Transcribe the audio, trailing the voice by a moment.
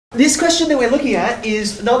This question that we're looking at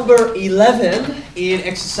is number 11 in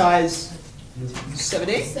exercise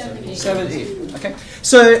 7E? 7E. Okay.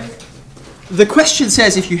 So the question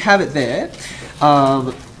says, if you have it there,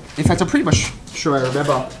 in fact I'm pretty much sure I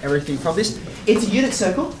remember everything from this. It's a unit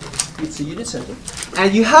circle. It's a unit circle.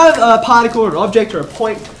 And you have a particle or an object or a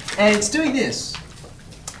point, and it's doing this.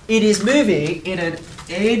 It is moving in an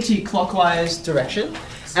anti-clockwise direction.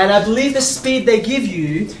 And I believe the speed they give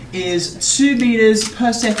you is 2 meters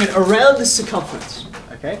per second around the circumference.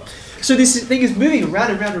 Okay? So this thing is moving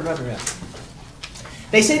around and round and round and round.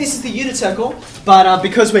 They say this is the unit circle, but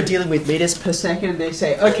because we're dealing with meters per second, they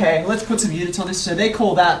say, okay, let's put some units on this. So they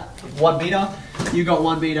call that 1 meter. You got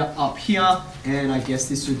 1 meter up here, and I guess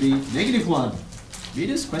this would be -1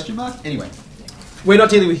 meters, question mark? Anyway, we're not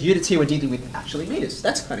dealing with units here, we're dealing with actually meters.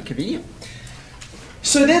 That's kind of convenient.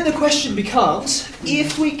 So then the question becomes,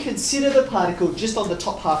 if we consider the particle just on the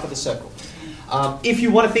top half of the circle, if you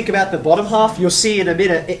want to think about the bottom half, you'll see in a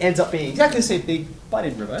minute it ends up being exactly the same thing, but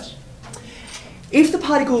in reverse. If the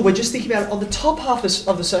particle, we're just thinking about it on the top half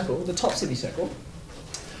of the circle, the top semicircle,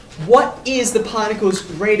 what is the particle's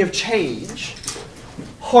rate of change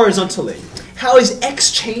horizontally? How is x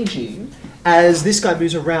changing as this guy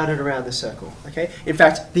moves around and around the circle? Okay. In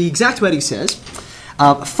fact, the exact wording says,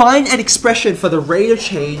 find an expression for the rate of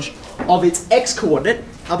change of its x-coordinate.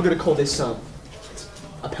 I'm going to call this a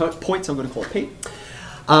point, so I'm going to call it P.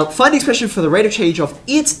 Find the expression for the rate of change of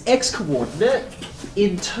its x-coordinate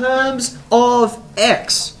in terms of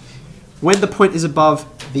x when the point is above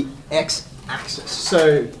the x-axis.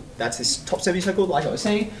 So that's this top semicircle, like I was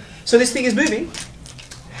saying. So this thing is moving.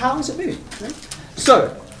 How is it moving? Right?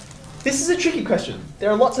 So this is a tricky question. There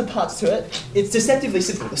are lots of parts to it. It's deceptively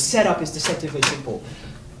simple. The setup is deceptively simple.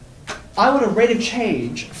 I want a rate of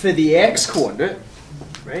change for the x-coordinate,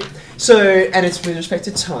 right? So, and it's with respect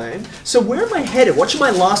to time. So where am I headed? What should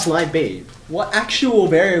my last line be? What actual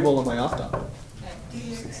variable am I after?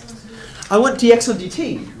 I want dx on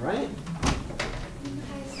dt, right?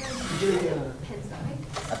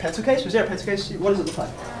 A pencil case? Was there a pencil case? What does it look like?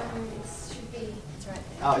 It should be, it's right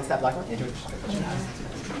there. Oh, it's that black one? Yeah, do it.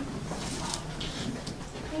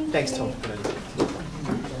 Thanks, Tom.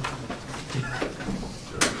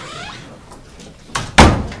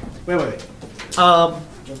 Where were we?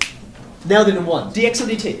 Nailed it in one. dx on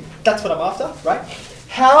dt. That's what I'm after, right?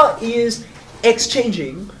 How is x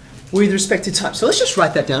changing with respect to time? So let's just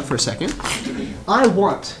write that down for a second. I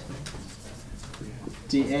want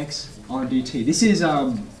dx on dt. This is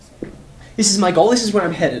my goal. This is where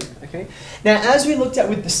I'm headed. Okay. Now, as we looked at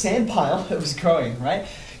with the sand pile that was growing, right?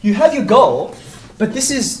 You have your goal. But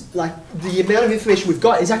this is, like, the amount of information we've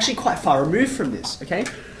got is actually quite far removed from this, okay?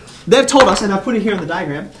 They've told us, and I've put it here on the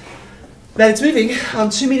diagram, that it's moving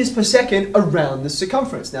 2 meters per second around the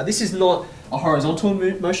circumference. Now, this is not a horizontal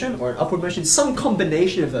motion or an upward motion, it's some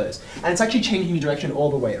combination of those. And it's actually changing direction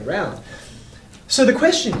all the way around. So the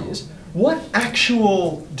question is, what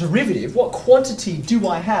actual derivative, what quantity do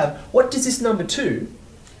I have? What does this number 2,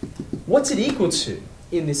 what's it equal to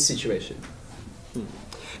in this situation?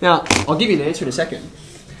 Now, I'll give you an answer in a second.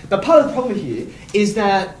 But part of the problem here is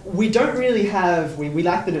that we don't really have, we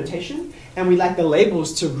lack the notation and we lack the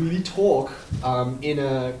labels to really talk in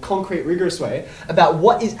a concrete, rigorous way about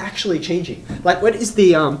what is actually changing. Like, what is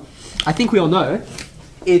the, I think we all know,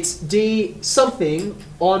 it's d something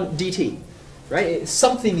on dt, right?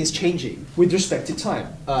 Something is changing with respect to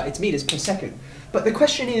time. It's meters per second. But the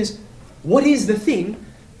question is, what is the thing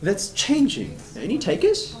that's changing? Any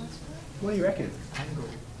takers? What do you reckon? Angle.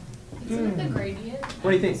 Is it the gradient?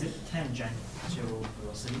 What do you think? Is it tangential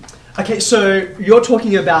velocity? Okay, so you're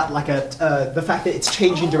talking about like the fact that it's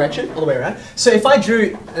changing direction all the way around. So if I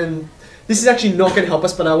drew, and this is actually not going to help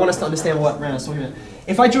us, but I want us to understand what Rana's talking about.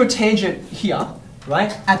 If I drew a tangent here,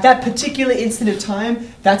 right, at that particular instant of time,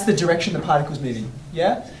 that's the direction the particle's moving,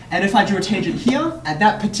 yeah? And if I drew a tangent here, at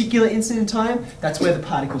that particular instant in time, that's where the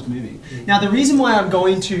particle's moving. Now the reason why I'm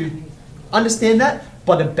going to understand that,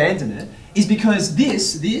 but abandon it, is because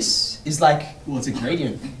this is like, well, it's a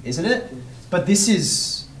gradient, isn't it? But this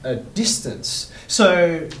is a distance.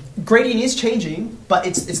 So gradient is changing, but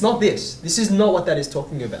it's not this. This is not what that is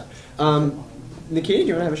talking about. Nikita, do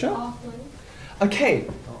you want to have a shot? Arc length. Okay,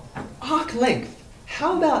 arc length.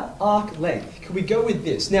 How about arc length? Could we go with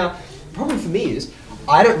this? Now, the problem for me is,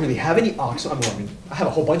 I don't really have any arcs. I have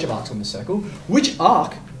a whole bunch of arcs on the circle. Which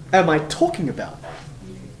arc am I talking about?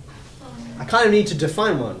 I kind of need to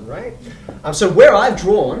define one, right? So where I've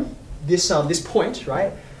drawn this this point,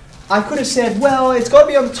 right? I could have said, well, it's got to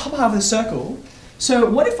be on the top half of the circle. So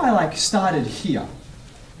what if I like started here?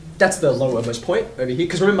 that's the lowermost point over here,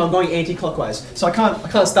 because remember I'm going anti-clockwise. So I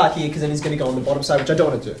can't start here because then he's going to go on the bottom side, which I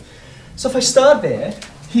don't want to do. So if I start there,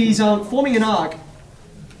 he's forming an arc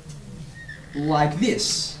like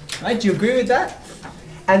this, right? Do you agree with that?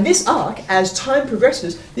 And this arc, as time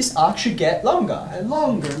progresses, this arc should get longer and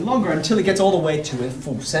longer and longer until it gets all the way to a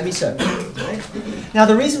full semicircle. Right? Now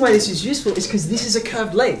the reason why this is useful is because this is a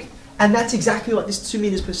curved leg. And that's exactly what this 2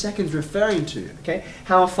 meters per second is referring to, okay?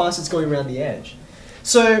 How fast it's going around the edge.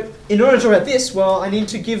 So in order to write this, well, I need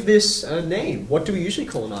to give this a name. What do we usually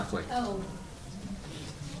call an arc length? Oh.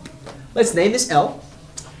 Let's name this L,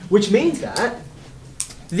 which means that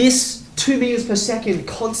this 2 meters per second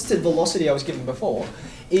constant velocity I was given before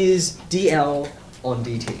is dl on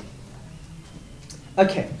dt.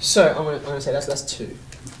 Okay, so I'm gonna say that's 2.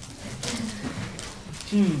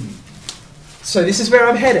 So this is where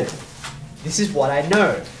I'm headed. This is what I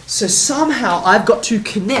know. So somehow I've got to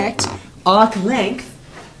connect arc length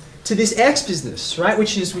to this x business, right?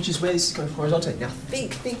 Which is where this is going horizontally. Now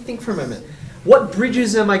think for a moment. What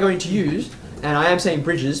bridges am I going to use? And I am saying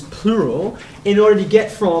bridges, plural, in order to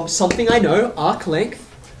get from something I know, arc length,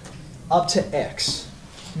 up to x.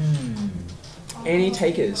 Any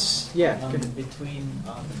takers? Yeah. Between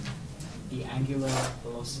the angular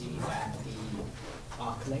velocity and the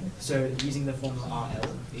arc length. So using the formula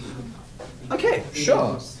RL. Okay,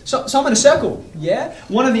 sure. So I'm in a circle, yeah?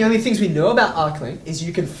 One of the only things we know about arc length is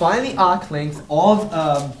you can find the arc length of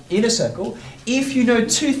in a circle if you know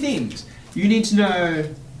 2 things. You need to know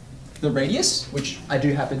the radius, which I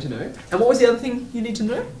do happen to know. And what was the other thing you need to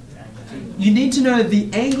know? You need to know the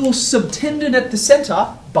angle subtended at the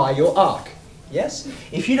center by your arc. Yes?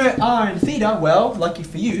 If you know r and theta, well, lucky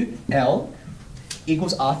for you, L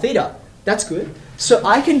equals r theta. That's good. So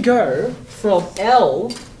I can go from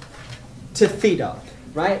L to theta,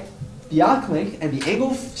 right? The arc length and the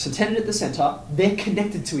angle subtended at the center, they're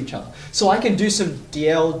connected to each other. So I can do some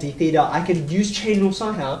dl, d theta, I can use chain rule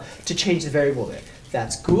somehow to change the variable there.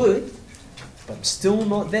 That's good, but I'm still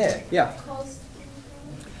not there. Yeah.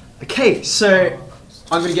 Okay, so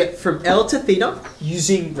I'm going to get from L to theta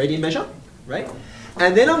using radian measure, right?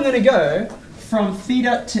 And then I'm going to go from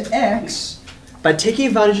theta to x by taking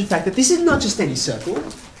advantage of the fact that this is not just any circle,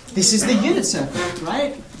 this is the unit circle,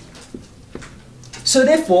 right? So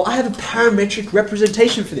therefore, I have a parametric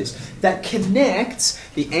representation for this that connects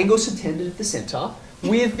the angle subtended at the center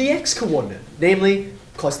with the x coordinate, namely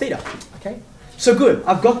cos theta. Okay, so good.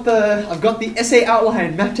 I've got the essay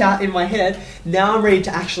outline mapped out in my head. Now I'm ready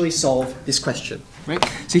to actually solve this question. Right.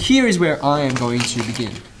 So here is where I am going to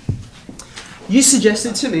begin. You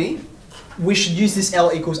suggested to me we should use this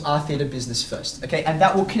L equals r theta business first. Okay, and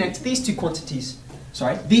that will connect these two quantities.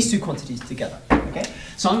 Sorry, these two quantities together. Okay,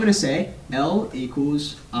 so I'm going to say L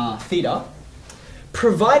equals r theta,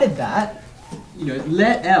 provided that, you know,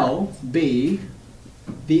 let L be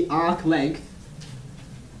the arc length.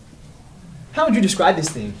 How would you describe this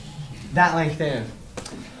thing? That length there.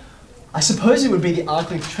 I suppose it would be the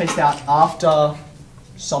arc length traced out after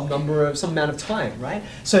some amount of time, right?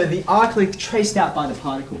 So the arc length traced out by the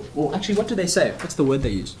particle. Or actually, what do they say? What's the word they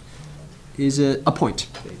use? Is it a point?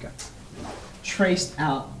 There you go. Traced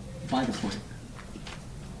out by the point.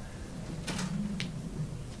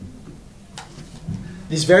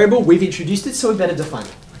 This variable, we've introduced it, so we better define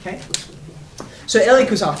it, okay? So L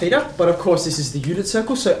equals r theta, but of course this is the unit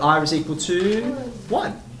circle, so r is equal to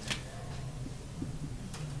 1.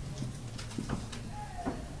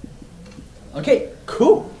 Okay,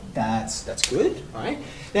 cool. That's good, all right?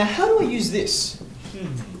 Now how do I use this?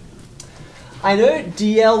 I know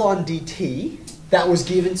dl on dt, that was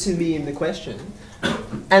given to me in the question,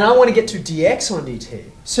 and I want to get to dx on dt.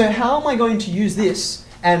 So how am I going to use this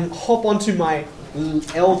and hop onto my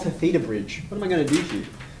L to theta bridge? What am I going to do here?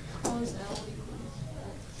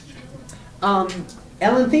 L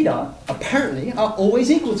and theta apparently are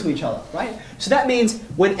always equal to each other, right? So that means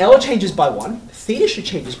when L changes by 1, theta should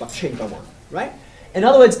change by 1, right? In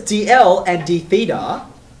other words, dl and d theta,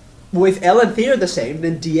 with L and theta the same,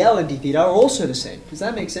 then dl and d theta are also the same. Does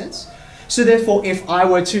that make sense? So therefore, if I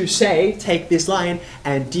were to say, take this line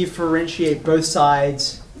and differentiate both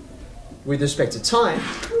sides with respect to time,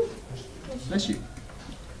 bless you.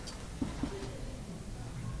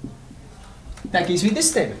 That gives me this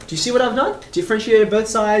statement. Do you see what I've done? Differentiated both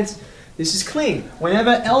sides. This is clean.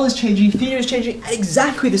 Whenever L is changing, theta is changing at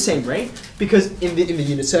exactly the same rate, because in the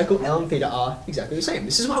unit circle, L and theta are exactly the same.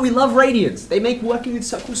 This is why we love radians. They make working with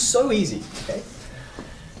circles so easy. Okay.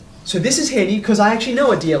 So this is handy because I actually know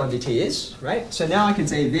what dl and dt is, right? So now I can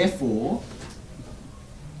say, therefore,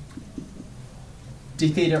 d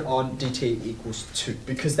theta on dt equals 2,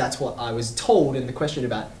 because that's what I was told in the question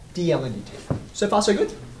about dl and dt. So far, so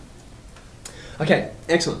good? Okay,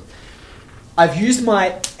 excellent. I've used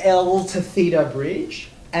my L to theta bridge,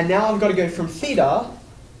 and now I've got to go from theta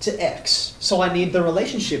to x. So I need the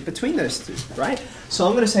relationship between those two, right? So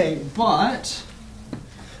I'm going to say, but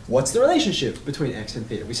what's the relationship between x and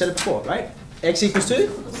theta? We said it before, right? X equals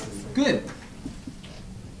 2? Good.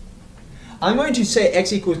 I'm going to say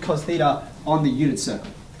x equals cos theta on the unit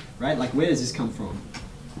circle, right? Like, where does this come from?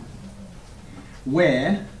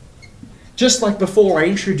 Where, just like before, I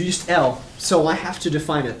introduced L, so I have to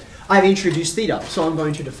define it. I've introduced theta, so I'm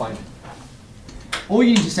going to define it. All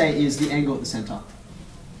you need to say is the angle at the center.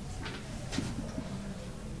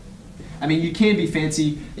 I mean, you can be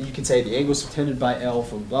fancy, and you can say the angle subtended by L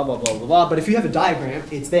from blah, blah, blah, blah, blah, but if you have a diagram,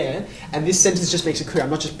 it's there, and this sentence just makes it clear. I'm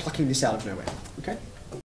not just plucking this out of nowhere.